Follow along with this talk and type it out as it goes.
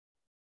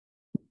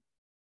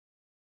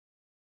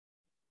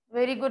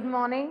Very good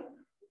morning.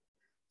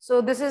 So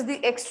this is the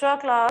extra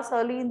class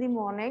early in the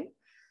morning,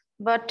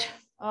 but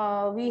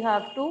we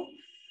have to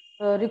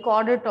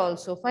record it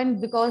also.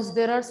 Fine, because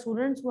there are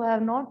students who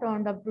have not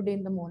turned up today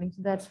in the morning.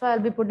 So that's why I'll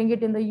be putting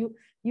it in the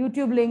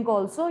YouTube link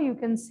also. You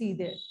can see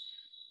there.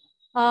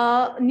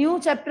 New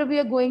chapter we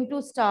are going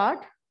to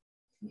start.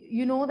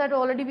 You know that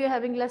already we are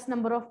having less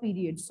number of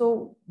periods.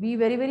 So be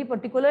very, very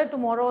particular.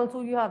 Tomorrow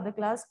also you have the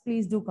class.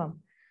 Please do come.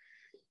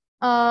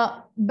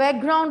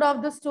 Background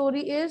of the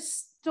story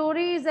is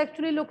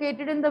actually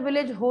located in the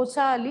village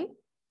Hosali.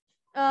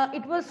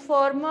 It was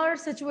former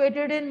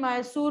situated in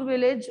Mysore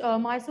village,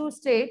 Mysore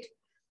state,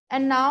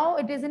 and now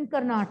it is in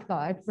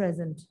Karnataka at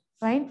present.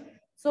 Fine.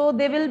 So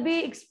they will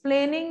be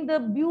explaining the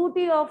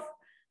beauty of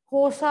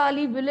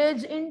Hosali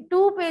village in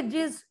 2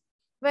 pages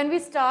when we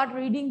start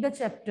reading the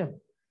chapter.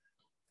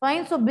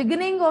 Fine. So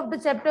beginning of the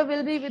chapter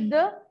will be with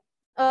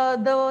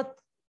the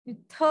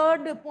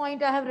third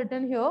point I have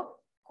written here.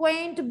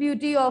 Quaint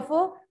beauty of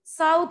a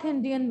South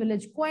Indian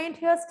village. Quaint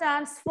here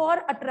stands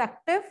for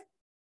attractive,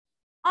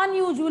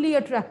 unusually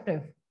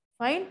attractive,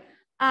 fine,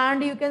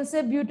 and you can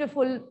say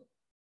beautiful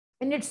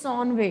in its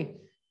own way,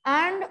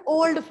 and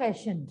old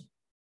fashioned.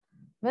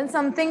 When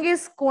something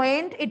is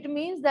quaint, it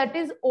means that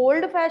is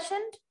old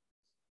fashioned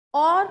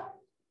or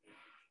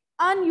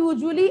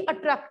unusually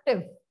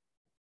attractive.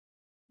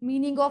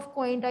 Meaning of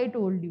quaint I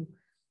told you,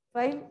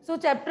 fine. So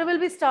chapter will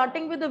be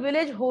starting with the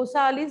village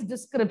Hosali's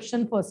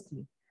description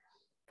firstly.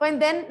 Fine.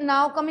 Then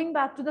now coming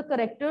back to the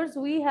characters,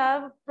 we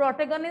have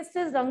protagonist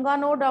is Ranga.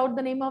 No doubt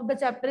the name of the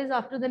chapter is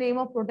after the name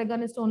of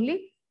protagonist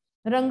only.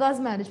 Ranga's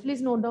marriage.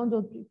 Please note down,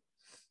 Jyoti.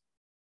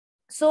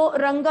 So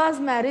Ranga's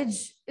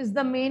marriage is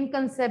the main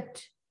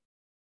concept.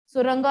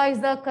 So Ranga is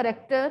the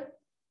character,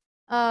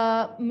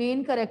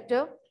 main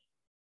character.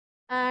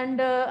 And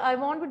I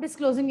won't be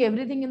disclosing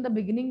everything in the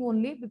beginning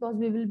only because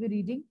we will be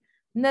reading.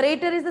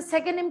 Narrator is the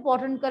second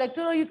important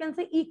character, or you can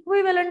say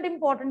equivalent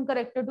important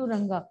character to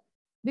Ranga,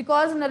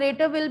 because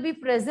narrator will be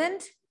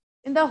present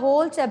in the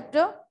whole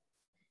chapter.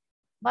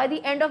 By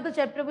the end of the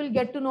chapter, we'll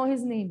get to know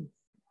his name.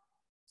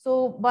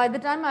 So by the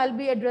time I'll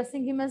be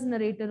addressing him as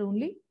narrator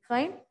only,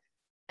 fine.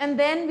 And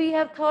then we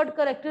have third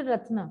character,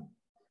 Ratna.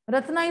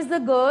 Ratna is the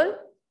girl,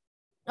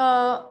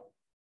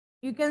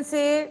 you can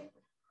say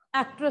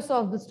actress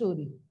of the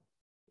story.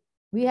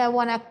 We have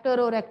one actor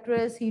or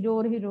actress, hero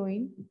or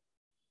heroine.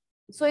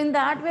 So in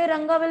that way,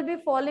 Ranga will be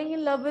falling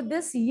in love with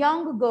this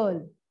young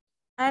girl.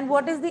 And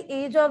what is the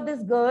age of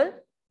this girl?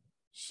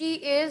 She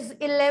is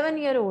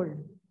 11-year-old.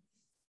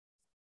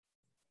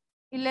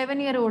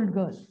 11-year-old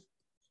girl.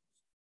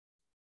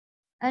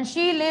 And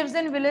she lives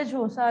in village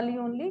Hosali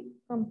only.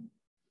 From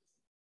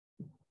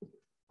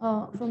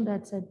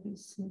that side,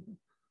 please.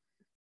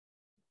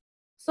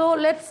 So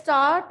let's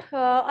start.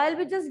 I'll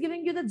be just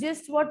giving you the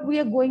gist what we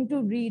are going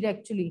to read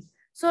actually.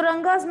 So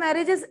Ranga's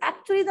marriage is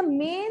actually the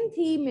main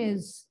theme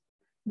is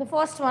the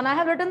first one. I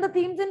have written the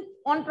themes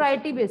on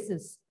priority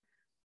basis.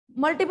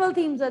 Multiple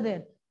themes are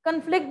there.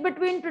 Conflict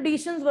between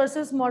traditions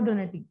versus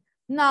modernity.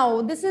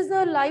 Now, this is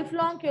a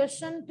lifelong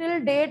question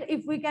till date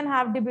if we can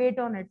have debate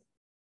on it.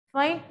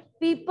 Fine.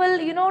 People,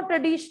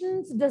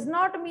 traditions does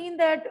not mean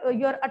that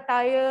your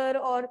attire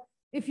or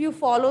if you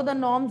follow the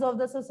norms of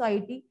the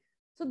society.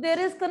 So there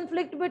is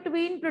conflict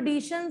between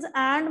traditions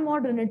and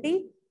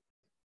modernity.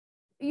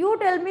 You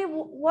tell me,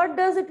 what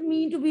does it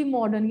mean to be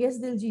modern? Yes,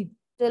 Diljit,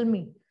 tell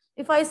me.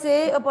 If I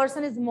say a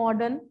person is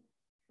modern,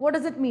 what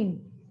does it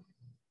mean?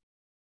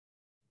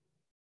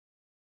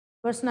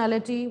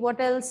 Personality, what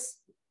else?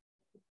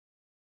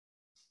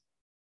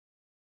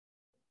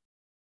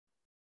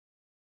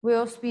 Way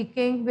of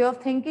speaking, way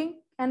of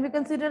thinking. Can we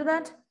consider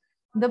that?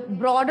 The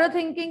broader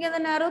thinking and the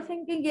narrow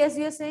thinking. Yes,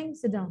 you're saying,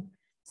 sit down.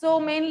 So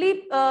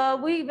mainly,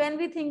 when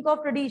we think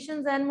of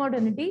traditions and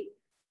modernity,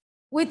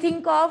 we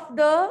think of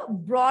the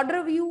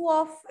broader view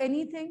of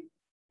anything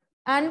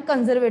and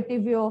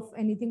conservative view of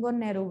anything or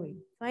narrow way.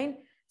 Fine.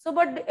 So,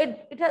 but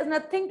it has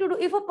nothing to do.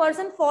 If a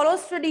person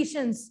follows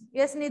traditions,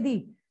 yes,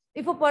 Nidhi,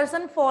 if a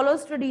person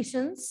follows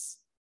traditions,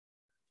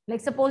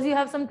 like suppose you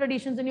have some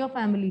traditions in your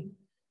family,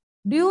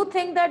 do you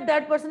think that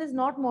that person is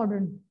not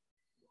modern?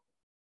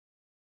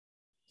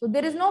 So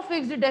there is no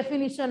fixed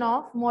definition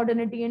of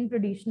modernity and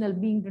traditional,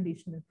 being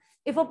traditional.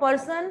 If a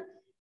person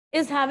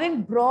is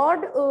having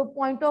broad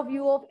point of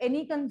view of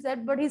any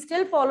concept, but he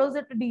still follows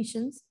the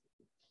traditions,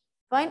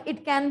 fine,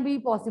 it can be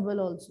possible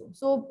also.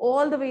 So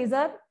all the ways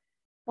are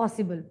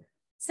possible.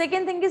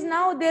 Second thing is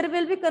now there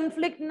will be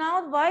conflict.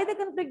 Now, why the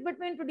conflict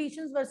between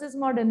traditions versus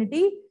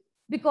modernity?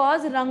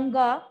 Because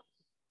Ranga,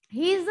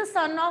 he is the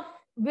son of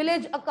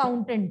village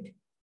accountant.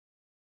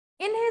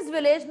 In his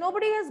village,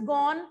 nobody has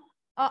gone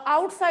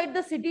outside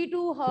the city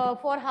to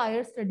for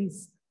higher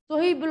studies.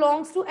 So he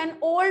belongs to an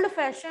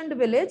old-fashioned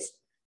village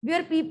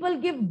where people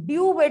give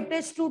due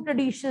weightage to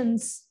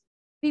traditions.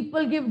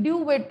 People give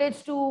due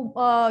weightage to,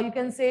 you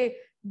can say,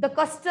 the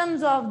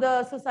customs of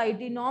the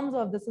society, norms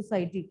of the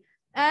society.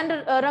 And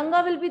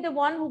Ranga will be the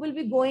one who will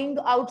be going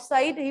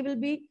outside. He will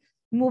be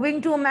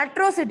moving to a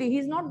metro city.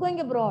 He's not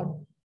going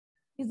abroad.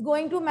 He's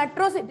going to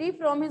metro city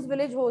from his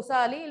village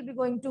Hosali. He'll be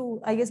going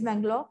to, I guess,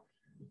 Bangalore.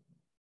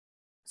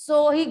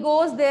 So he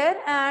goes there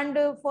and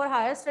for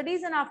higher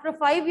studies, and after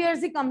 5 years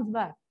he comes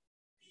back.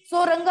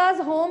 So Ranga's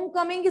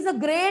homecoming is a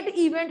great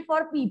event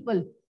for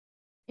people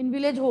in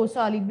village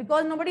Hosali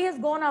because nobody has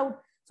gone out.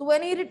 So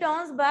when he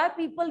returns back,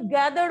 people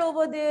gathered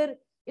over there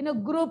in a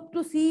group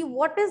to see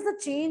what is the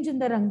change in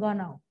the Ranga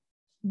now.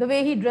 The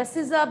way he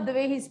dresses up, the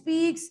way he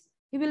speaks,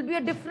 he will be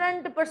a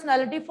different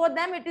personality. For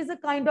them, it is a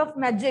kind of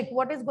magic.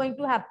 What is going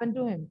to happen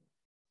to him?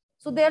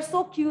 So they are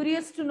so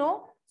curious to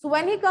know. So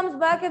when he comes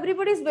back,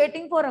 everybody is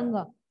waiting for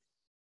Ranga.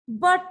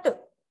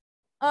 But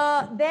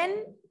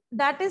then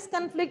that is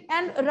conflict,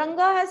 and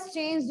Ranga has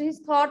changed his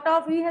thought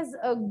of, he has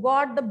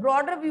got the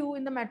broader view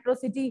in the metro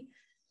city.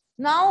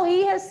 Now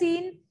he has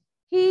seen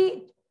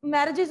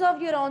marriages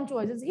of your own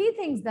choices. He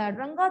thinks that,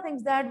 Ranga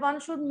thinks that one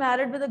should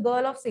marry with a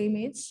girl of same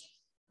age.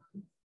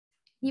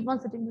 Keep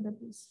on sitting with her,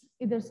 please.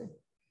 Either side.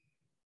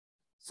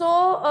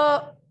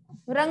 So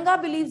Ranga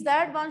believes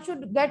that one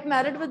should get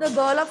married with a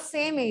girl of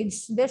same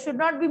age. There should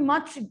not be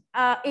much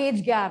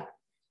age gap.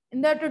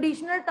 In the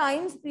traditional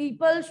times,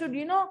 people should,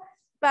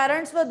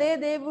 parents were there,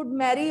 they would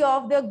marry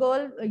off their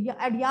girl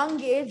at young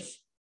age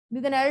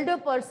with an elder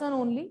person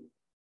only.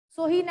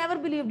 So he never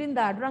believed in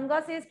that.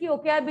 Ranga says,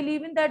 okay, I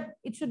believe in that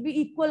it should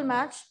be equal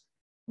match.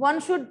 One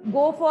should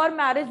go for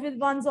marriage with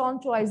one's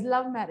own choice,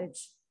 love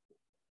marriage.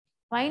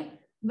 Fine.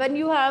 When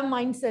you have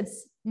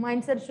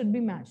mindsets should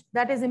be matched.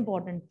 That is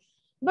important.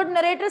 But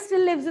narrator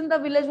still lives in the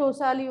village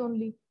Hosali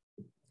only.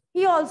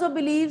 He also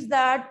believes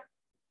that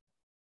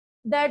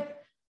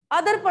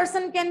other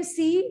person can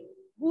see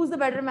who's the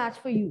better match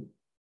for you.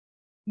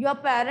 Your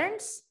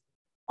parents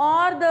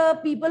or the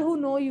people who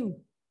know you.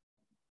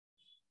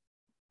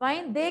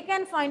 Fine. They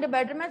can find a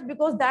better match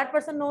because that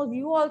person knows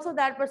you also,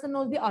 that person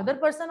knows the other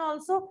person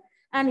also.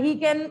 And he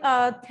can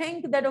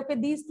think that, okay,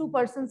 these two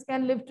persons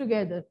can live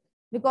together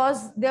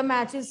because their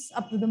match is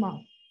up to the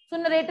mark. So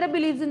narrator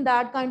believes in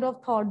that kind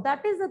of thought.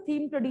 That is the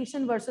theme,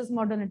 tradition versus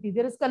modernity.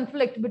 There is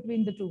conflict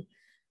between the two.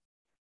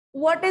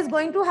 What is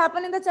going to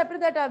happen in the chapter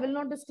that I will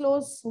not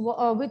disclose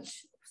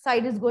which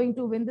side is going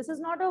to win. This is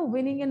not a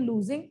winning and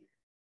losing.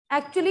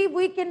 Actually,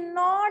 we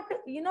cannot,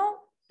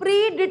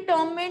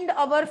 predetermine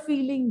our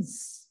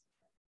feelings.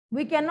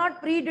 We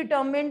cannot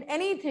predetermine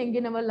anything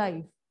in our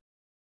life.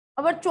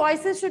 Our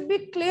choices should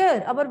be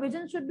clear. Our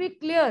vision should be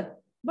clear.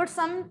 But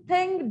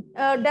something,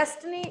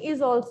 destiny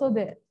is also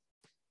there.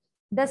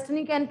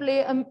 Destiny can play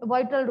a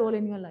vital role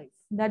in your life.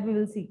 That we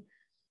will see.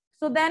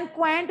 So then,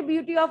 quaint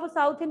beauty of a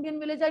South Indian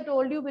village. I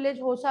told you, village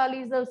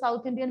Hosali is a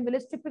South Indian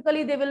village.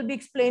 Typically, they will be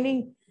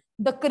explaining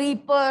the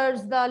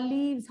creepers, the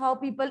leaves, how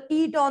people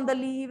eat on the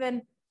leaf,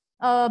 and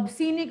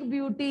scenic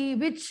beauty,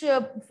 which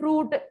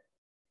fruit,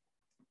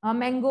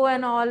 mango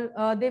and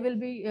all, they will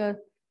be,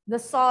 the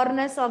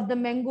sourness of the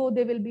mango,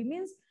 they will be,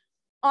 means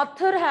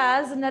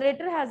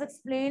narrator has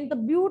explained the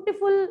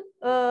beautiful,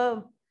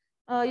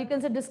 you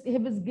can say, he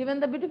was given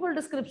the beautiful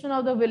description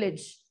of the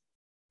village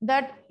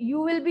that he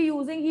will be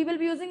using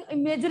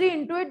imagery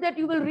into it, that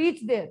you will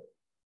reach there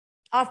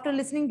after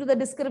listening to the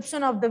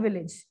description of the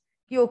village.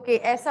 Okay,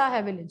 aisa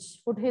hai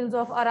village, foothills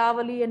of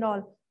Aravali and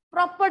all.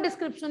 Proper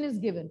description is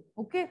given.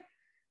 Okay.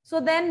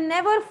 So then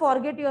never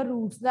forget your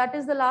roots. That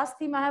is the last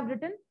theme I have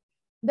written,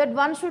 that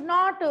one should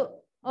not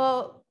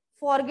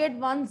forget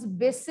one's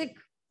basic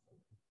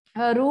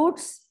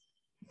roots.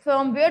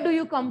 From where do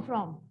you come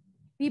from?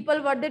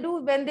 People, what they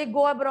do when they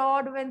go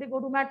abroad, when they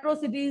go to metro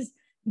cities,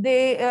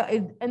 they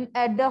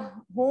at the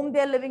home,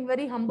 they are living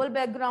very humble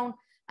background.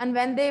 And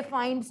when they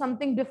find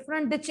something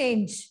different, they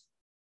change.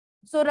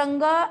 So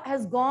Ranga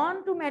has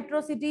gone to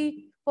metro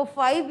city for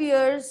 5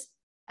 years,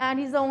 and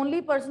he's the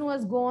only person who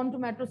has gone to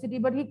metro city,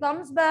 but he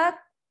comes back,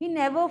 he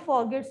never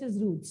forgets his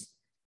roots.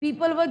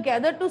 People were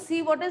gathered to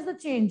see what is the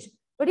change,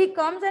 but he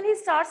comes and he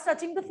starts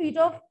touching the feet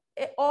of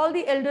all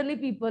the elderly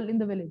people in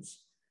the village.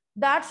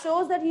 That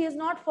shows that he has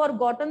not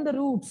forgotten the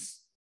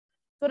roots.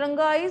 So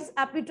Ranga is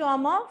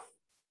epitome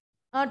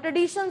of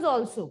traditions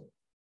also.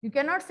 You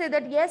cannot say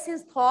that, yes,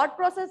 his thought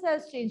process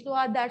has changed. So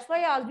that's why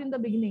I asked you in the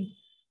beginning,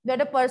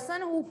 that a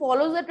person who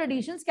follows the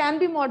traditions can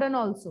be modern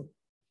also.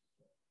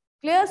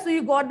 Clear? So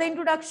you got the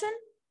introduction?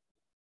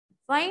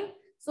 Fine.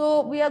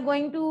 So we are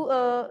going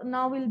to,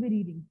 now we'll be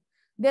reading.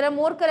 There are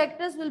more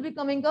characters will be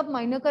coming up,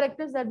 minor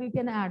characters that we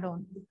can add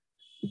on.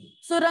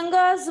 So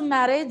Ranga's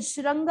marriage,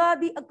 Ranga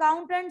the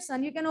accountant's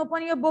son. You can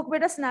open your book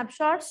with a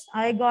snapshots.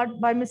 I got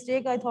by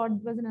mistake, I thought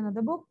it was in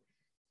another book.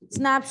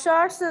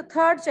 Snapshots,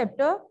 3rd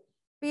chapter,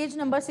 page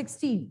number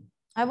 16.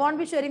 I won't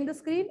be sharing the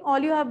screen. All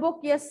you have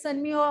book, yes,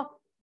 send me your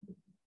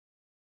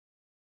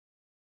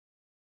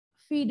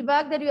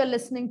feedback that you are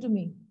listening to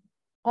me.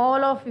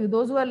 All of you,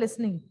 those who are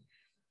listening.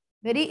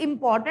 Very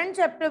important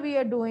chapter we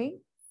are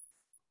doing.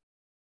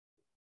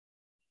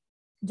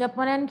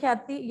 Japan and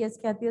Khyati. Yes,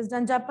 Khyati has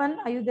done Japan.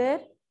 Are you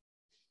there?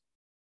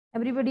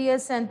 Everybody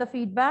has sent the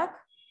feedback.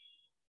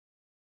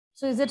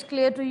 So is it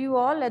clear to you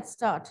all? Let's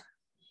start.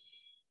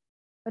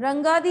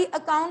 Ranga the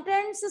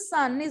accountant's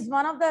son is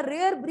one of the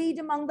rare breed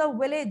among the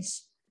village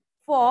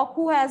folk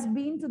who has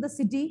been to the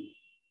city.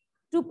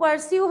 to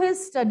pursue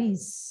his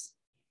studies.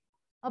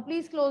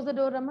 Please close the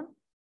door, Raman.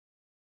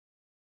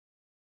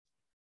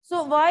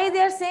 So why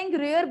they are saying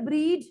rare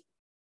breed?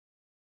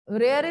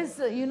 Rare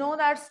is, you know,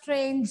 that's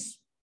strange.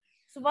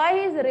 So why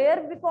is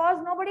rare? Because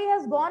nobody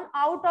has gone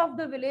out of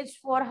the village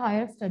for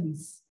higher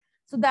studies.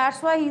 So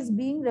that's why he's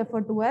being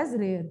referred to as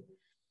rare.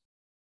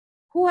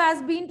 Who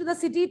has been to the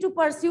city to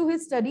pursue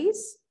his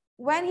studies.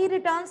 When he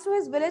returns to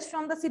his village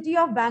from the city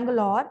of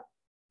Bangalore,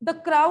 the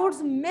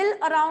crowds mill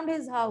around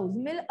his house.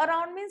 Mill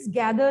around means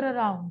gather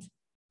around.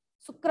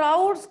 So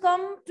crowds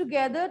come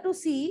together to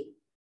see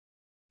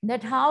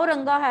that how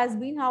Ranga has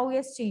been, how he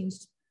has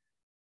changed.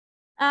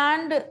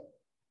 And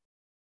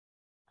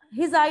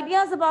his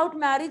ideas about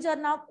marriage are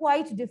now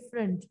quite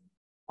different.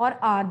 Or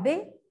are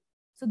they?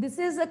 So this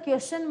is a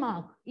question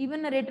mark.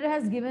 Even narrator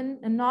has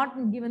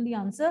not given the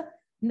answer.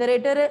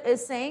 Narrator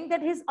is saying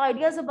that his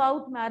ideas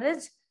about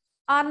marriage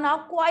are now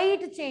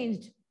quite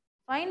changed.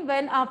 Fine.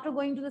 When after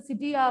going to the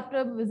city,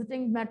 after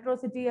visiting metro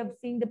city, I've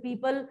seen the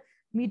people,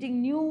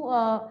 meeting new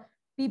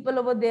people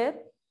over there.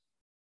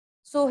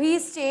 So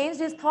he's changed,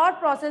 his thought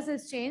process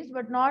is changed,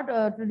 but not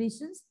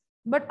traditions.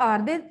 But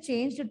are they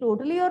changed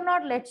totally or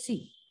not? Let's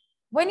see.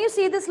 When you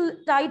see this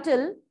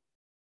title,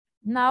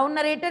 now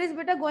narrator is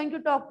better going to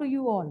talk to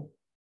you all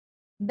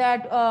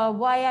that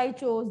why I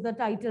chose the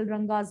title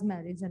Ranga's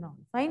Marriage and all.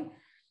 Fine.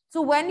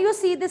 So when you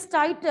see this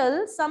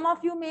title, some of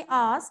you may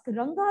ask,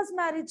 Ranga's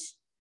Marriage,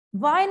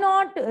 why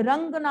not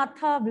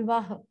Ranganatha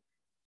Vivaha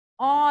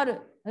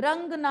or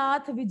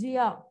Ranganath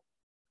Vijaya?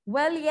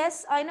 Well,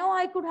 yes, I know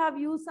I could have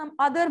used some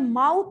other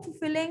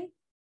mouth-filling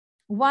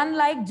one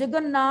like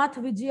Jagannath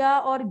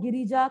Vijaya or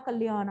Girija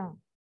Kalyana.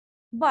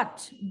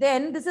 But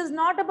then this is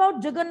not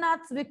about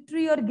Jagannath's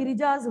victory or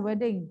Girija's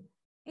wedding.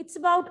 It's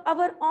about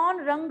our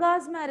own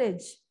Ranga's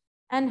marriage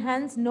and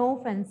hence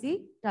no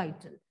fancy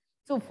title.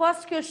 So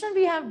first question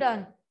we have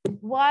done.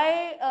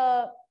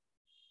 Why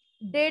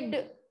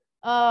did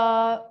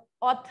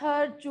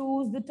author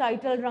choose the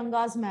title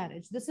Ranga's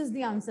Marriage? This is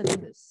the answer to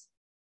this.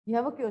 You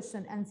have a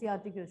question,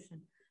 NCERT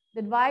question.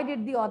 That why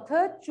did the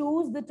author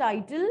choose the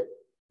title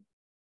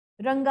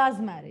Ranga's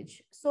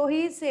Marriage? So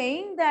he's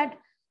saying that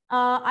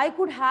I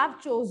could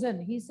have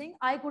chosen, he's saying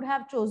I could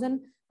have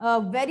chosen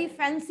a very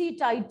fancy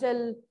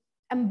title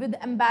and with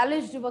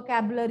embellished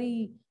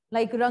vocabulary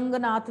like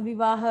Ranganath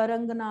Vivaha,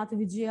 Ranganath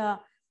Vijaya,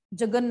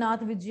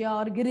 Jagannath Vijaya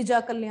or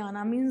Girija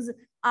Kalyana. Means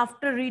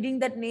after reading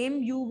that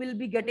name, you will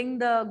be getting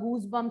the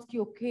goosebumps.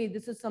 Okay,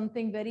 this is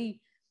something very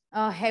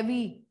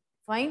heavy.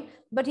 Fine.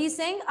 But he's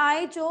saying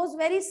I chose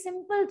very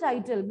simple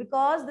title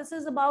because this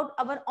is about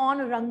our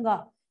own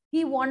Ranga.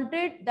 He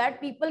wanted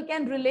that people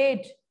can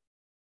relate.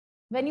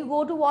 When you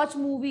go to watch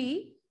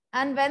movie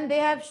and when they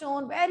have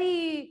shown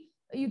very,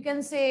 you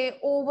can say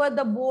over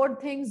the board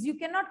things, you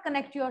cannot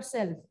connect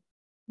yourself.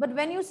 But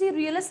when you see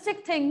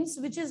realistic things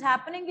which is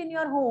happening in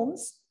your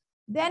homes,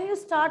 then you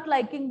start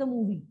liking the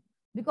movie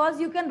because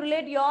you can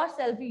relate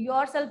yourself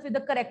with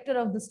the character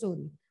of the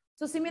story.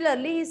 So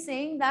similarly, he's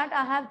saying that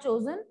I have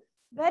chosen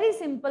very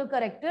simple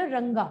character,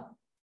 Ranga.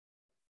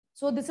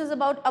 So this is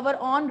about our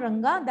own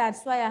Ranga.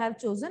 That's why I have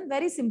chosen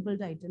very simple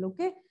title.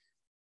 Okay.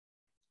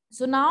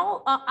 So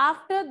now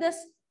after this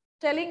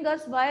telling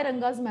us why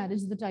Ranga's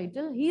Marriage, the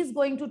title, he's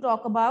going to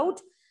talk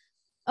about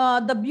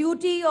the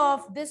beauty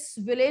of this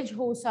village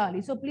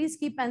Hoshali. So please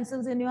keep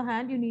pencils in your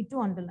hand. You need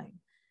to underline.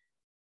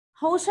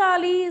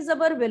 Hoshali is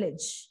our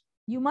village.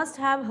 You must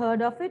have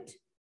heard of it.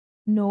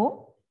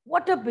 No.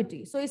 What a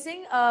pity. So he's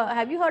saying,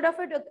 have you heard of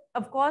it?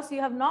 Of course you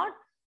have not.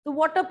 So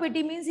what a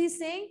pity means he's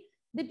saying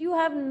that you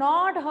have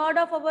not heard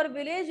of our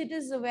village. It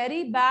is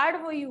very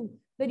bad for you,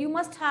 that you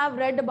must have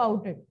read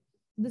about it.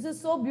 This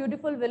is so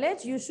beautiful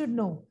village. You should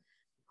know.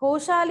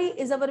 Hoshali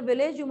is our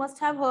village. You must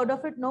have heard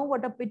of it. No,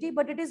 what a pity.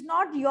 But it is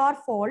not your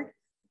fault.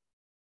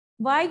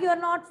 Why you are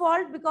not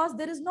fault? Because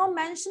there is no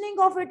mentioning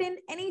of it in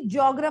any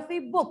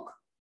geography book.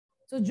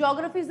 So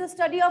geography is the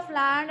study of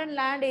land and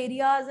land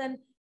areas and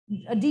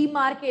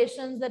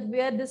demarcations that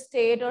where the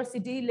state or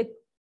city, like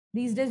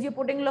these days you're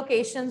putting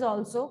locations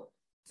also.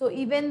 So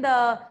even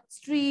the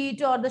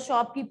street or the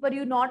shopkeeper,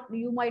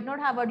 you might not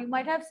have, or you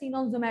might have seen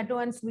on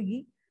Zomato and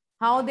Swiggy,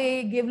 how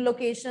they give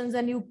locations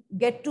and you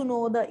get to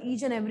know the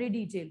each and every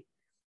detail.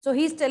 So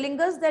he's telling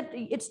us that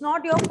it's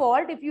not your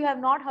fault if you have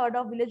not heard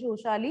of village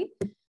Hoshali,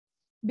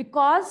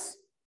 because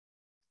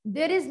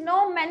there is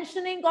no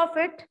mentioning of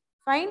it,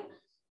 fine,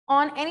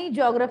 on any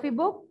geography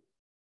book.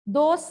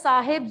 Those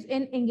sahibs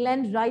in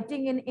England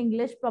writing in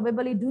English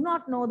probably do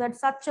not know that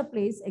such a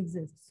place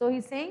exists. So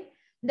he's saying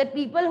that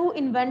people who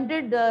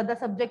invented the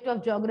subject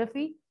of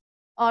geography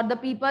or the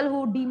people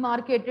who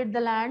demarcated the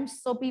lands,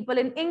 so people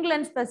in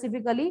England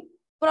specifically,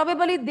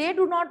 probably they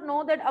do not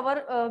know that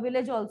our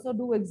village also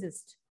do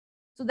exist.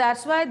 So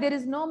that's why there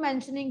is no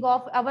mentioning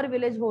of our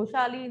village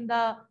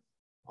Hoshali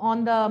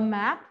on the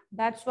map.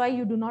 That's why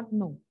you do not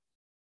know.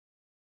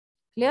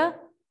 Clear?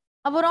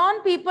 Our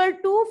own people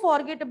too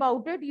forget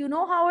about it. You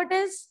know how it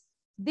is?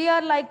 They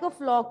are like a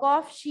flock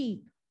of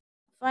sheep.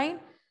 Fine.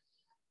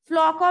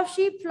 Flock of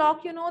sheep,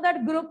 flock, you know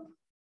that group.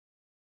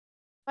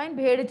 Fine,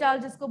 bhed chal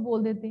jisko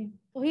bol dete hain.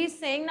 So he is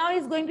saying now he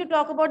is going to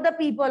talk about the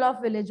people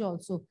of village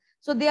also.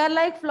 So they are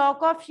like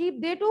flock of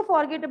sheep. They too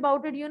forget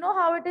about it. You know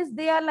how it is.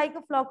 They are like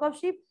a flock of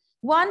sheep.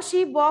 One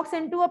sheep walks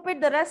into a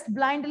pit, the rest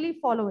blindly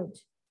follow it.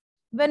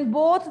 When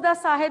both the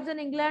sahibs in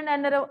England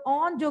and their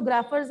own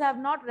geographers have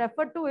not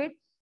referred to it,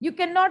 you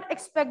cannot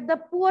expect the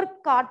poor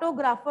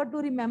cartographer to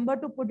remember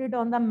to put it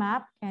on the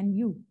map, can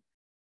you?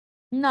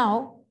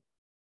 Now,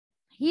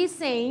 he's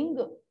saying,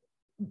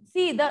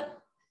 see, the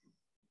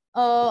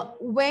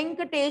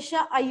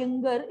Venkatesha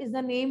Iyengar is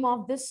the name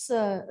of this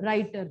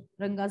writer,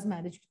 Ranga's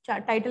Marriage.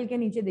 Title ke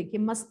niche dekhiye,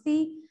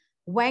 Masti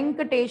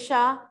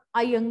Venkatesha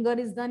Iyengar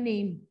is the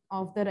name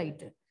of the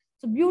writer.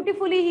 So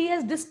beautifully he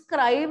has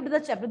described the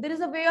chapter. There is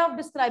a way of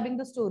describing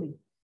the story.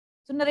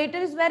 So narrator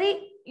is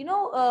very,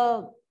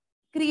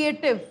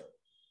 creative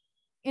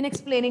in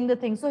explaining the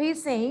thing. So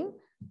he's saying,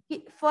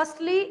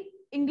 firstly,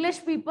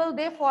 English people,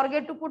 they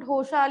forget to put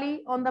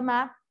Hoshali on the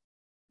map.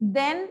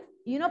 Then,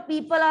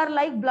 people are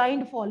like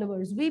blind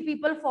followers. We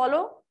people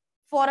follow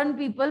foreign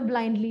people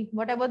blindly.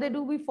 Whatever they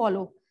do, we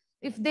follow.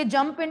 If they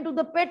jump into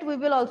the pit, we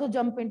will also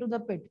jump into the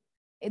pit.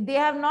 They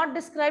have not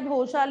described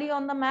Hoshali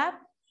on the map.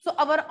 So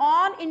our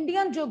own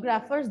Indian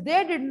geographers,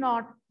 they did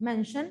not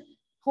mention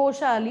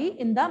Hoshali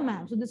in the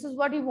map. So this is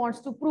what he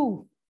wants to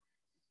prove.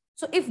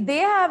 So if they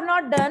have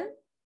not done,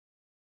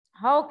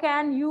 how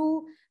can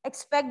you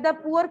expect the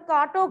poor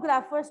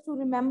cartographers to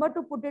remember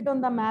to put it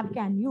on the map?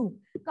 Can you?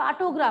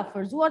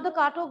 Cartographers. Who are the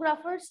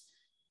cartographers?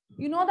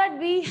 You know that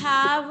we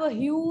have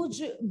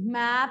huge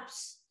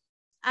maps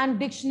and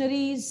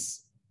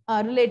dictionaries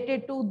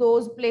related to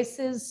those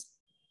places.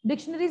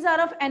 Dictionaries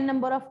are of n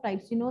number of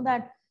types. You know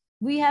that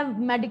we have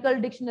medical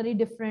dictionary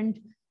different.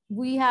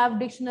 We have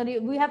dictionary,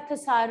 we have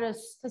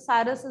thesaurus.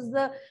 Thesaurus is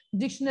the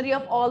dictionary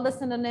of all the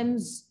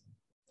synonyms,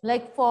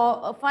 like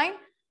for fine.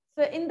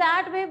 So in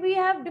that way, we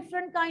have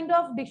different kind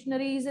of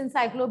dictionaries,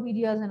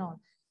 encyclopedias and all.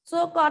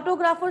 So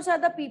cartographers are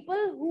the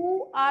people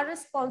who are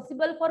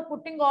responsible for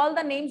putting all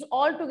the names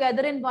all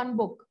together in one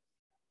book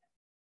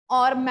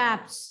or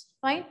maps.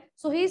 Fine.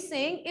 So he's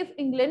saying if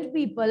England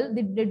people,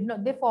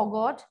 they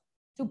forgot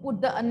to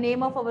put the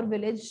name of our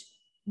village,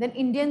 then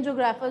Indian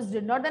geographers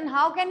did not, then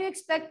how can you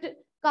expect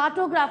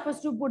cartographers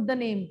to put the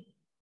name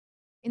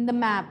in the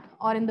map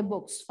or in the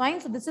books? Fine.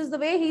 So this is the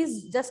way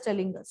he's just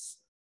telling us.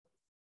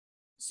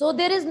 So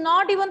there is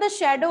not even the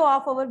shadow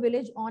of our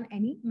village on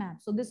any map.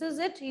 So this is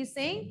it. He's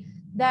saying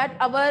that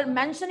our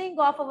mentioning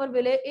of our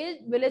village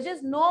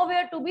is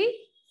nowhere to be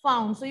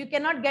found. So you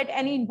cannot get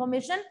any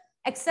information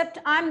except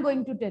I'm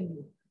going to tell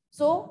you.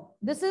 So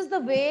this is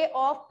the way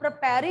of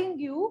preparing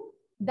you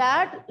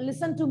that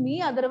listen to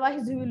me,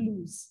 otherwise you will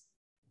lose.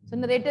 So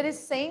narrator is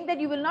saying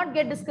that you will not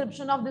get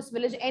description of this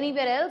village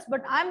anywhere else,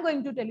 but I'm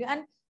going to tell you.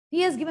 And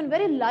he has given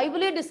very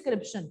lively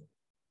description.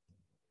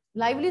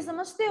 Lively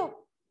samajhte ho?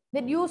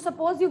 That you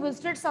suppose you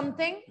visited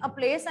something, a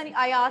place, and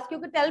I ask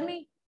you to tell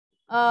me,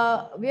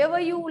 where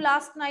were you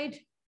last night?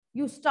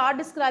 You start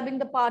describing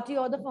the party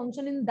or the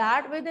function in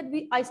that way that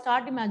I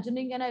start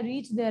imagining and I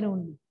reach there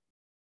only.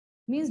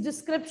 Means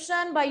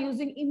description by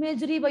using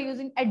imagery, by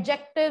using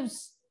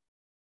adjectives.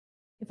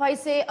 If I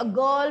say a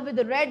girl with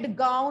a red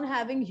gown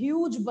having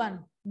huge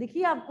bun,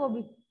 dikhiye aapko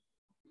abhi.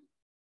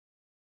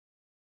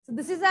 So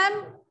this is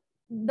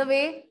the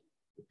way.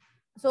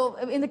 So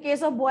in the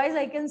case of boys,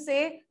 I can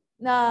say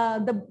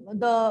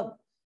the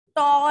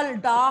tall,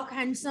 dark,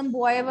 handsome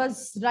boy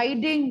was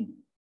riding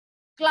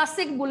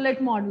classic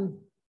bullet model.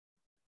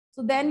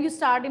 So then you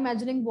start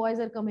imagining boys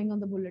are coming on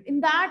the bullet. In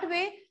that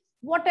way,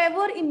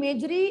 whatever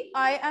imagery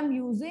I am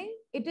using,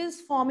 it is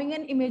forming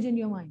an image in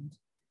your mind.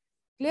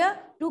 Clear?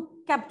 To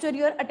capture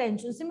your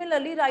attention.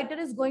 Similarly, writer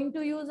is going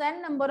to use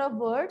n number of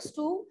words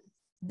to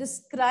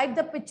describe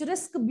the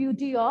picturesque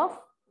beauty of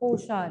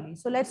Hoshali.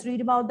 So let's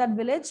read about that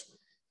village.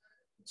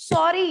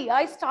 Sorry,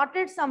 I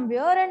started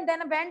somewhere and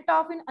then I went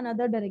off in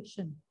another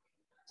direction.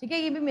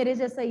 Okay, ye bhi mere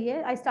jaisa hi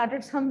hai. I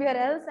started somewhere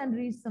else and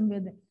reached somewhere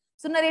there.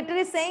 So narrator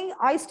is saying,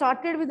 I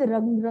started with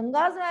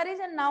Ranga's marriage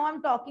and now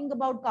I'm talking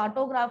about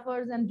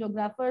cartographers and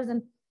geographers.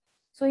 And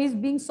so he's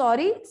being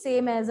sorry,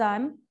 same as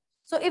I'm.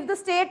 So if the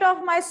state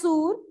of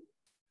Mysore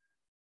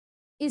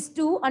is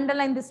to,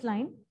 underline this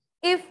line,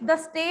 if the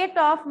state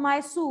of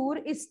Mysore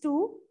is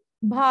to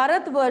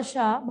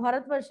Bharatvarsha,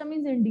 Bharatvarsha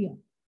means India,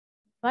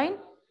 fine?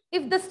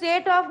 If the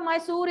state of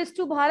Mysore is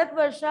to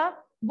Bharatvarsha,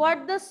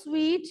 what the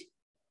sweet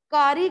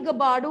Kari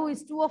Gabadu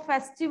is to a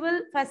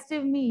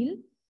festive meal,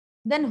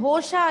 then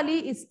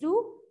Hoshali is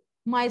to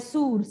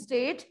Mysore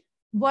state,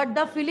 what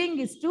the filling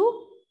is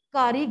to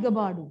Kari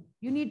Gabadu.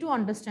 You need to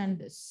understand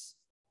this.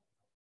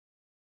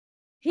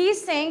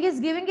 He's saying, he's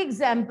giving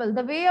example.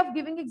 The way of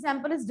giving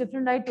example is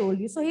different, I told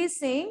you. So he's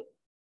saying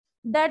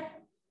that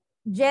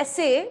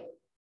jaise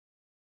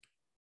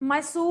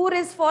Mysore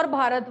is for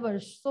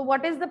Bharatvarsh. So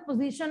what is the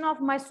position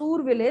of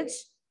Mysore village?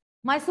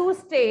 Mysore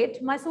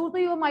state. Mysore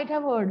you might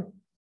have heard.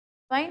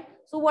 Fine.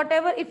 So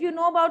whatever, if you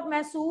know about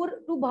Mysore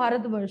to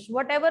Bharatvarsh,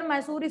 whatever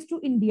Mysore is to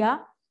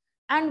India,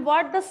 and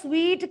what the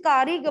sweet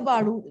Kari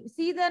Gabadu,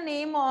 see the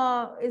name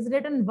is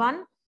written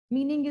one,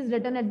 meaning is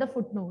written at the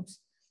footnotes.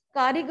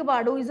 Kari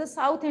gabado is a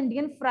South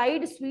Indian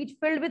fried sweet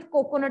filled with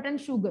coconut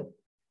and sugar.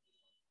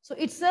 So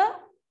it's a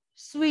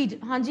sweet.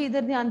 हाँ जी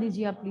इधर ध्यान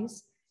दीजिए आप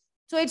please.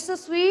 So it's a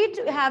sweet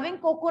having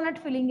coconut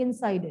filling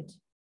inside it.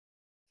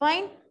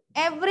 Fine.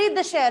 Every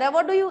Dashera,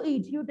 what do you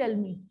eat? You tell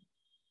me.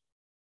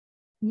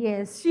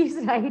 Yes, she's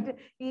right.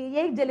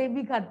 ये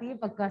जलेबी खाती है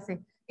पक्का से.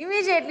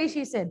 Immediately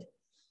she said.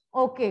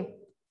 Okay.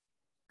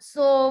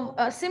 So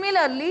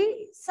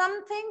similarly,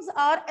 some things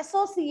are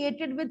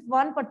associated with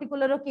one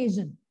particular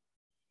occasion.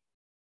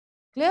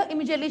 Clear?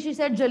 Immediately she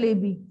said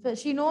jalebi. So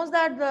she knows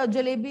that the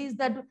jalebi is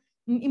that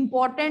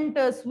important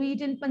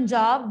sweet in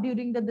Punjab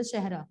during the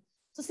Dashera.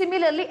 So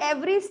similarly,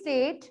 every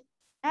state,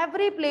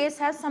 every place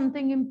has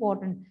something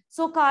important.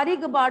 So Kari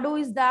Gabado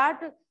is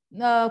that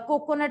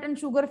coconut and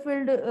sugar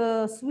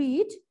filled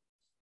sweet,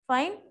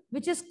 fine,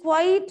 which is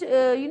quite,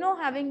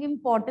 having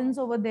importance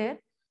over there.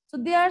 So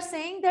they are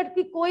saying that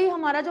कि कोई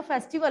हमारा जो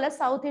festival है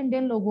South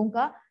Indian लोगों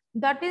का,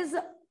 that is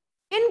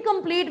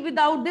incomplete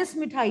without this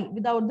mithai,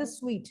 without this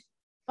sweet.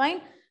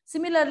 Fine.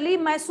 Similarly,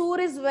 Mysore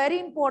is very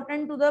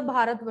important to the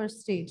Bharatvarsh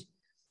state.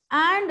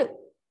 And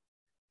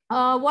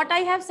what I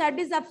have said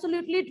is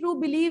absolutely true,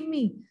 believe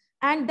me.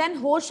 And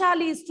then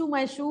Hoshali is to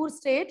Mysore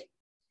state.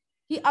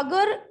 कि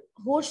अगर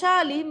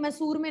Hoshali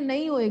Mysore में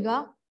नहीं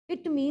होएगा,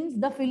 it means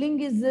the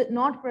filling is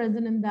not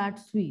present in that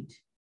sweet.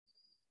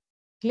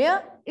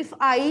 Clear? If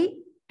I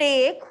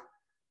take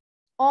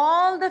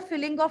all the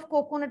filling of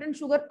coconut and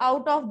sugar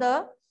out of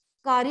the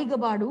Kari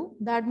Gabadu,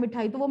 that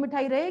mithai, तो वो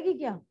मिठाई रहेगी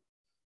क्या?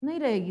 नहीं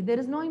रहेगी. There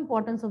is no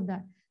importance of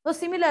that. So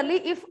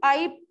similarly, if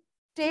I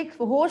take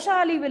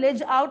Hoshali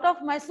village out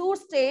of Mysore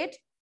state,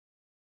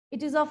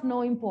 it is of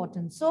no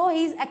importance. So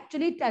he is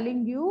actually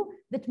telling you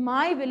that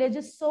my village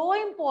is so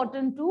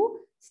important to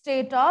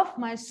state of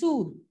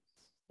Mysore.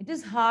 It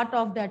is heart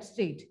of that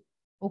state.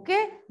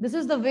 Okay, this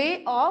is the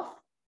way of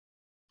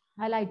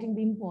highlighting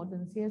the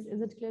importance. Yes,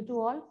 is it clear to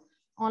all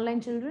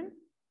online children?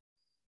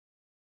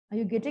 Are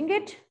you getting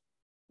it?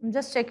 I'm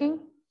just checking.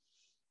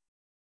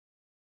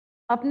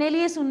 अपने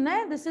लिए सुनना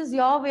है. This is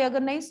your way.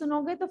 अगर नहीं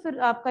सुनोगे तो फिर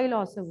आपका ही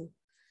लॉस है वो.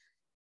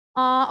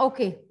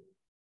 Okay.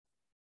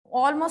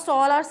 Almost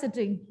all are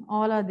sitting.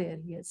 All are there.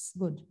 Yes,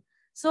 good.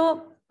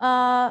 So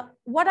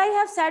what I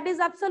have said is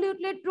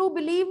absolutely true.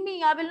 Believe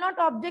me, I will not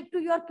object to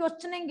your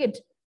questioning it,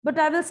 but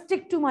I will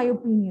stick to my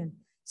opinion.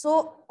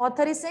 So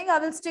author is saying, I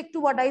will stick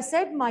to what I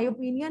said, my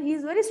opinion. He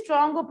is very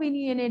strong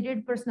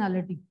opinionated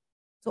personality.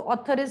 So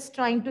author is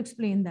trying to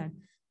explain that.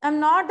 I'm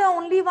not the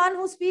only one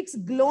who speaks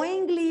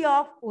glowingly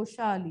of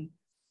Hoshali.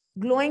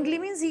 Glowingly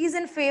means he is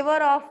in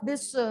favor of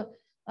this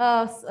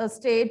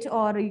state,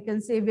 or you can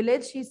say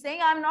village. He's saying,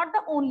 I'm not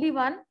the only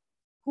one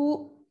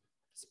who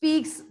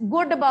speaks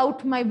good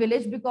about my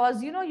village,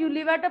 because you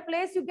live at a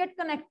place, you get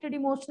connected,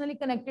 emotionally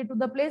connected to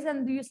the place,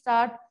 and you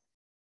start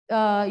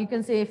you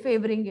can say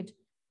favoring it.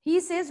 He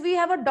says we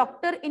have a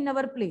doctor in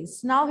our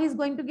place. Now he's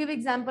going to give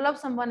example of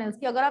someone else.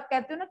 कि अगर आप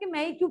कहते हो ना कि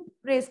मैं ही क्यों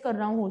praise कर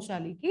रहा हूँ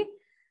होशाली की,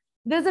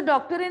 there's a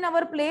doctor in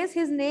our place.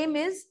 His name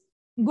is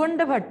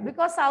Gundabhat,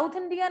 because South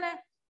Indian है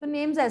तो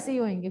names ऐसे ही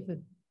होंगे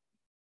फिर.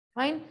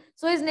 Fine.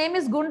 So his name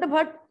is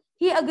Gundabhat.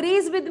 He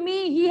agrees with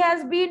me. He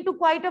has been to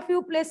quite a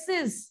few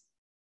places.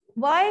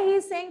 Why he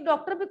is saying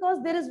doctor?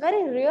 Because there is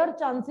very rare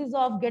chances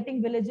of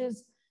getting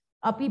villages,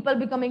 people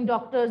becoming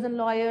doctors and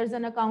lawyers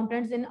and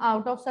accountants in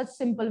out of such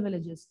simple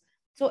villages.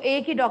 So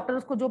एक ही doctor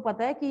उसको जो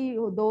पता है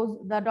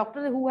कि the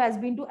doctor who has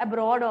been to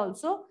abroad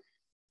also,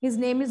 his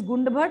name is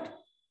Gundabhat.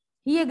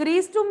 He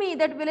agrees to me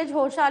that village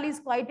Hoshali is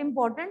quite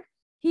important.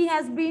 He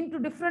has been to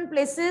different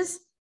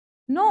places.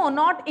 No,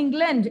 not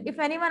England. If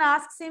anyone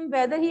asks him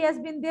whether he has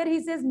been there,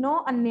 he says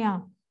no,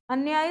 Anya.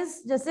 Anya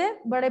is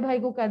जैसे बड़े भाई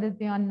को कह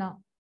देते हैं अन्ना.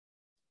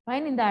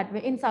 Fine, in that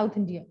way, in South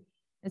India.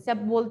 जैसे आप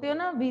बोलते हो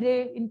ना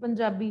वीरे in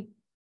Punjabi.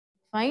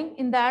 Fine,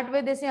 in that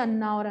way they say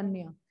Anna or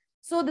Anya.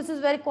 So this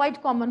is very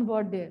quite common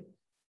word there.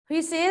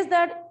 He says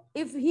that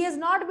if he has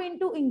not been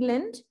to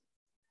England,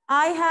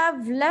 I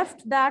have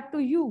left that to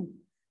you.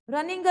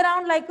 Running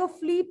around like a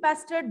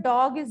flea-pestered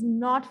dog is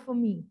not for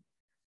me.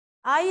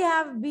 I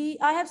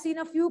have seen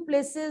a few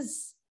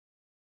places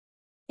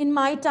in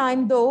my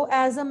time, though.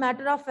 As a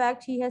matter of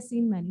fact, he has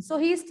seen many. So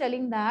he is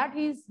telling that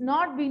he's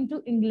not been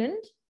to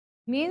England.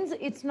 Means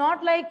it's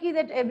not likely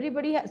that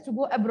everybody has to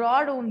go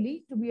abroad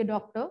only to be a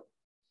doctor.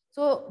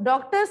 So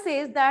doctor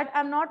says that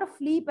I'm not a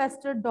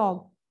flea-pestered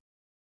dog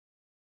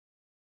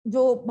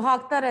जो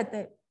भागता रहता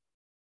है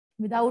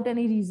without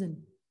any reason.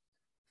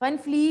 Fine,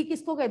 flea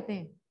किसको कहते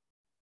हैं?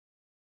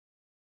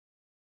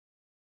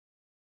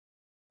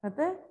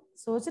 पता है?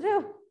 सोच रहे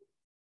हो?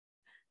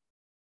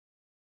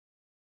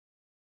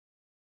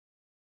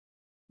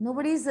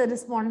 Nobody is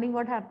responding.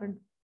 What happened?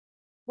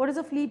 What is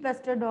a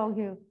flea-pestered dog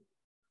here?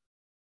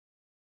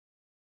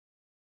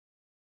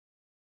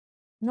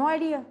 No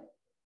idea.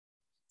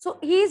 So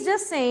he's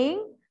just saying,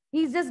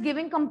 he's just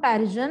giving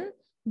comparison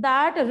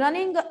that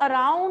running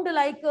around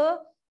like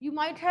you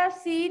might have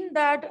seen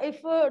that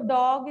if a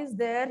dog is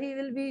there, he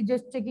will be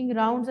just taking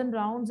rounds and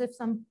rounds. If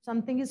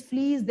something is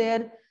flea is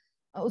there,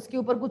 उसके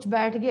ऊपर कुछ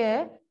बैठ गया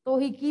है, so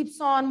he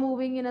keeps on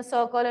moving in a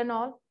circle and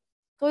all.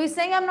 So he's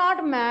saying, I'm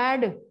not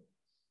mad.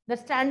 They're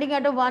standing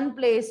at a one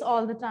place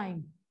all the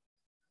time.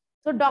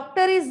 So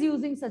doctor is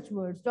using such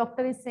words.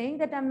 Doctor is saying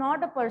that I'm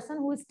not a person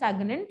who is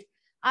stagnant.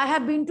 I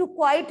have been to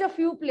quite a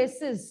few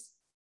places.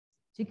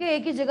 ठीक है,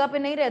 एक ही जगह पे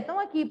नहीं रहता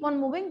हूँ. I keep on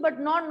moving, but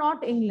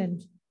not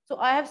England. So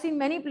I have seen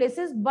many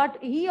places, but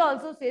he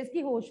also says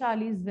कि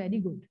होशाली is very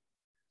good.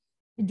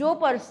 जो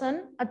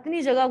person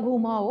इतनी जगह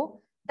घूमा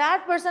हो,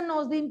 that person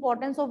knows the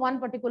importance of one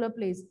particular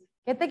place.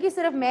 कहते कि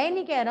सिर्फ मैं ही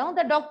नहीं कह रहा हूँ.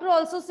 The doctor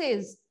also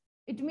says.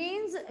 It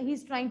means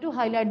he's trying to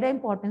highlight the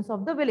importance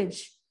of the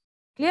village.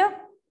 Clear?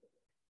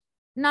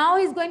 Now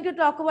he's going to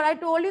talk about. I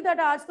told you that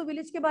आज तो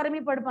village के बारे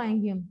में पढ़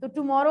पाएंगे हम. So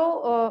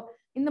tomorrow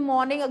in the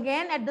morning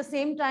again at the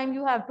same time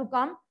you have to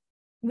come.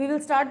 We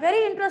will start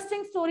very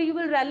interesting story. You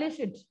will relish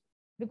it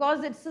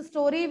because it's a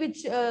story which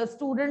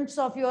students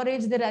of your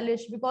age they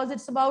relish because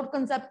it's about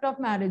concept of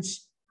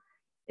marriage.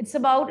 It's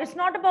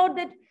not about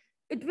that.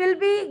 It will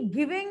be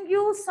giving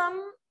you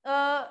some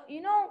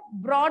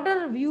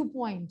broader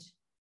viewpoint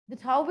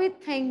that how we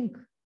think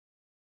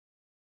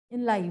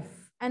in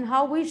life and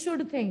how we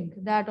should think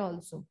that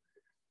also.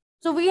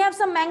 So we have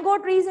some mango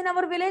trees in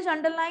our village.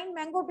 Underline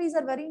mango trees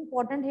are very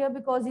important here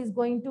because he's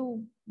going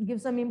to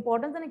give some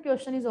importance and a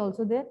question is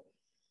also there.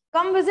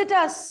 Come visit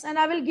us and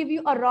I will give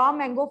you a raw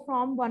mango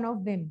from one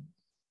of them.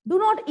 Do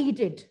not eat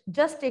it.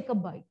 Just take a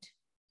bite.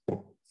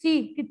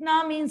 See,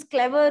 kitna means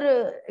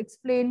clever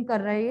explain kar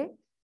rahe hai.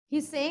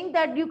 He's saying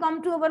that you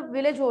come to our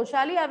village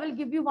Hoshali, I will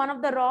give you one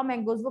of the raw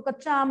mangoes. वो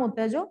कच्चा आम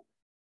होता है जो.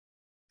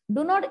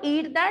 Do not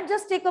eat that.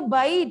 Just take a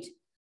bite.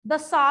 The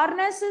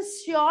sourness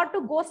is sure to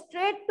go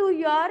straight to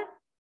your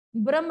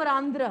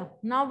Brahmarandra.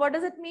 Now, what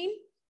does it mean?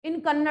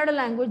 In Kannada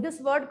language, this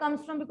word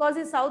comes from because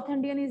he's South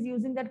Indian, is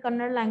using that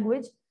Kannada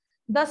language.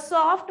 The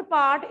soft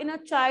part in a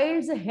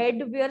child's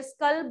head where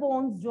skull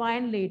bones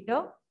join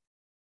later.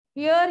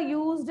 Here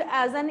used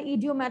as an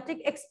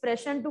idiomatic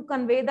expression to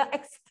convey the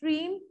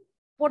extreme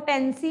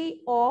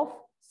potency of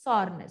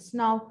sourness.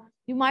 Now,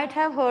 you might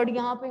have heard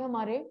यहाँ पे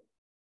हमारे,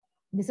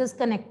 this is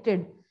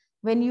connected.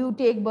 When you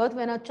take birth,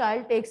 when a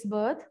child takes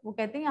birth, वो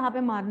कहते हैं यहाँ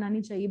पे मारना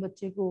नहीं चाहिए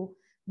बच्चे को.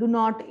 Do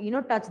not,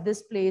 touch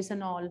this place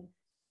and all.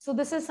 So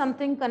this is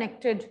something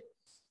connected.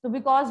 So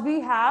because we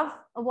have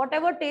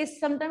whatever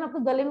taste, sometimes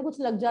आपको गले में कुछ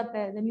लग जाता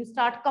है. Then you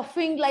start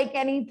coughing like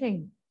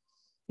anything.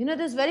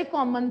 This very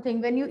common thing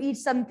when you eat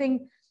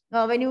something,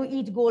 when you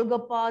eat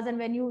golgappas and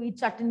when you eat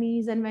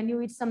chutneys and when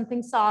you eat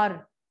something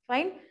sour,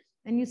 fine.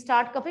 Then you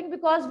start coughing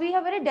because we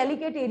have very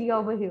delicate area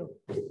over here.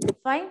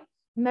 Fine.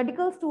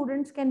 Medical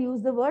students can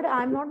use the word.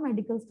 I'm not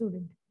medical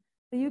student.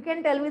 So you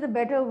can tell me the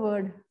better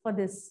word for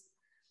this.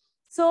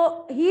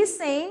 So he's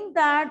saying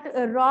that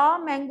raw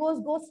mangoes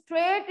go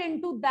straight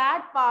into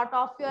that part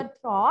of your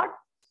throat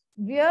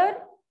where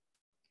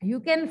you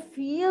can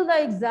feel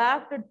the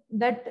exact,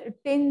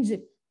 that tinge,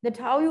 that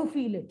how you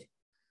feel it.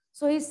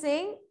 So he's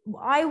saying,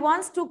 I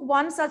once took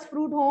one such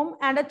fruit home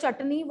and a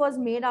chutney was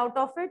made out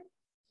of it.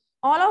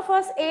 All of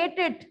us ate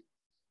it.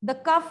 The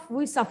cough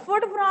we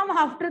suffered from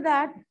after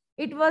that,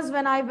 it was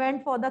when I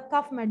went for the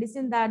cough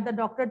medicine that the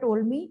doctor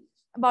told me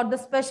about the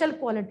special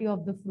quality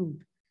of the fruit.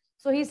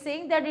 So he's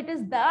saying that it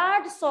is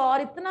that sour,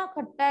 itna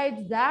khatta,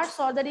 it's that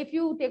sour that if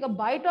you take a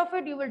bite of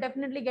it, you will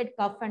definitely get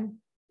cough and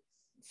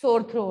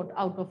sore throat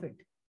out of it.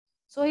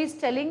 So he's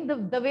telling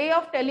the way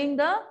of telling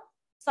the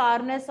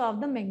sourness of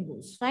the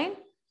mangoes, fine?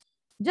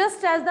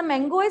 Just as the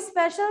mango is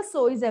special,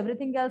 so is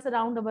everything else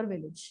around our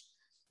village.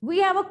 We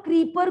have a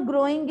creeper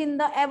growing in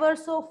the ever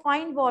so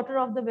fine water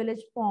of the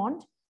village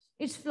pond.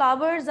 Its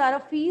flowers are a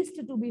feast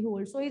to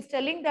behold. So he's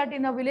telling that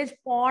in a village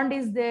pond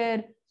is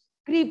there,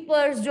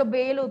 creepers, jo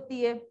bale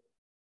hoti hai,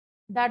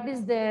 that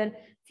is there.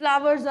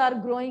 Flowers are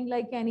growing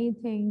like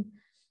anything.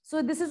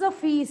 So this is a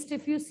feast.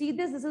 If you see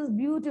this, this is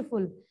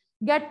beautiful.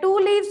 Get 2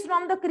 leaves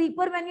from the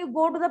creeper when you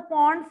go to the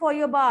pond for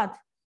your bath.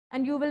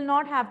 And you will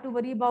not have to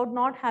worry about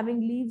not having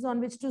leaves on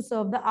which to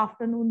serve the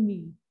afternoon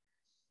meal.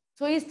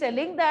 So he's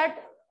telling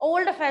that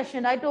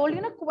old-fashioned, I told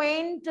you,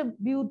 quaint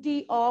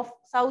beauty of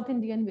South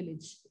Indian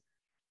village.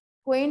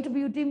 Quaint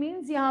beauty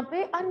means यहाँ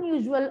पे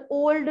unusual,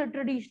 old,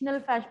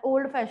 traditional,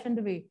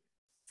 old-fashioned way.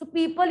 So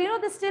people,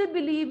 they still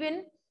believe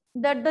in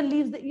that the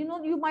leaves,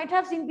 you might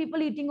have seen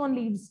people eating on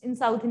leaves in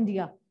South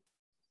India.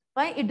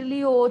 Fine,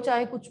 idli ho,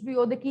 chahe kuch bhi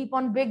ho, they keep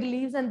on big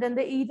leaves and then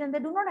they eat and they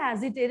do not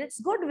hesitate. It's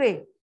good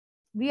way.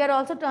 We are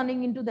also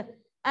turning into that.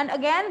 And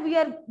again, we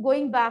are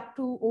going back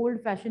to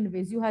old-fashioned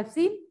ways. You have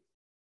seen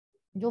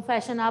जो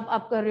fashion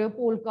आप कर रहे हो,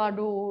 polka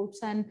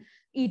dots and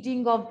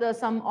eating of the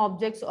some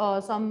objects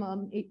or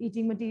some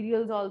eating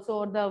materials also,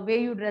 or the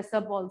way you dress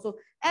up also.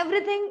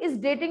 Everything is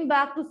dating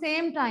back to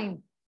same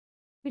time.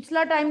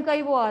 पिछला time का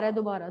ही वो आ रहा है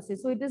दोबारा से.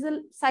 So it is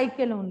a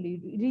cycle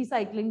only,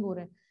 recycling हो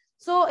रहा है.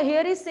 So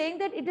here is saying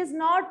that it is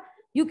not,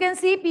 you can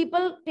see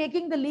people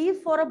taking the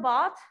leaf for a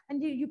bath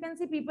and you can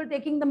see people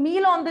taking the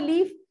meal on the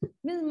leaf.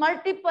 Means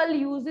multiple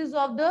uses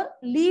of the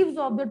leaves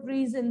of the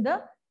trees in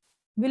the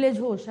village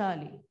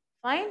Hoshali.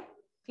 Fine?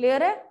 Clear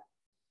hai?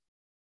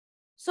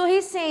 So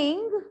he's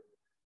saying,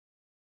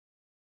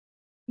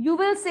 you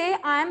will say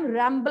I am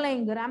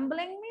rambling.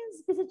 Rambling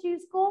means किसी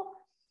चीज को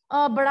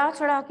बड़ा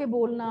चढ़ा के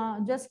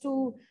बोलना, just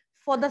to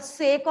for the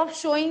sake of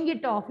showing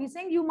it off. He's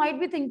saying you might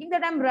be thinking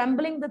that I'm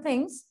rambling the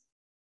things.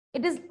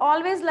 It is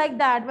always like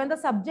that when the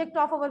subject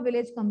of our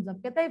village comes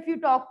up. कहता है, if you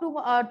talk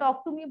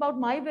to me about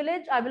my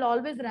village, I will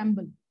always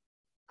ramble.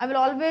 I will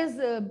always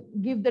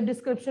give the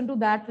description to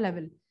that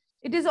level.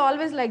 It is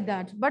always like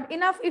that. But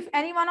enough, if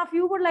any one of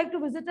you would like to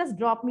visit us,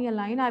 drop me a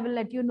line. I will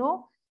let you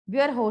know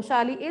where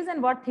Hoshali is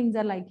and what things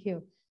are like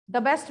here.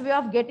 The best way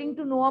of getting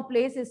to know a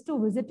place is to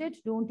visit it.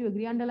 Don't you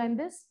agree? Underline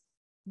this.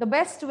 The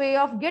best way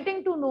of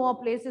getting to know a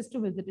place is to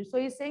visit it. So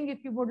he's saying,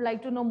 if you would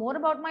like to know more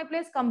about my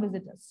place, come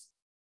visit us.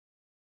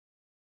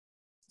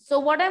 So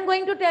what I'm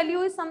going to tell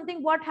you is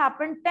something what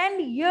happened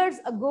 10 years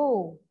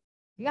ago.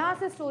 यहाँ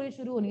से story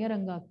शुरू होनी है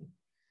रंगा की,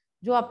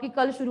 जो आपकी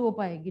कल शुरू हो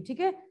पाएगी, ठीक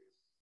है?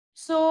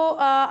 So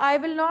I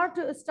will not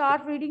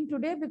start reading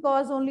today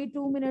because only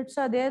 2 minutes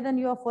are there. Then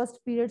your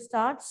first period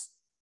starts.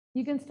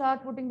 You can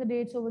start putting the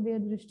dates over there,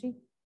 Drishti.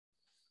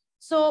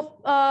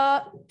 So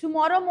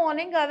tomorrow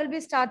morning I will be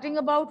starting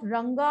about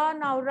Ranga.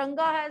 Now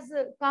Ranga has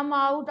come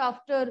out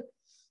after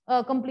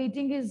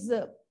completing his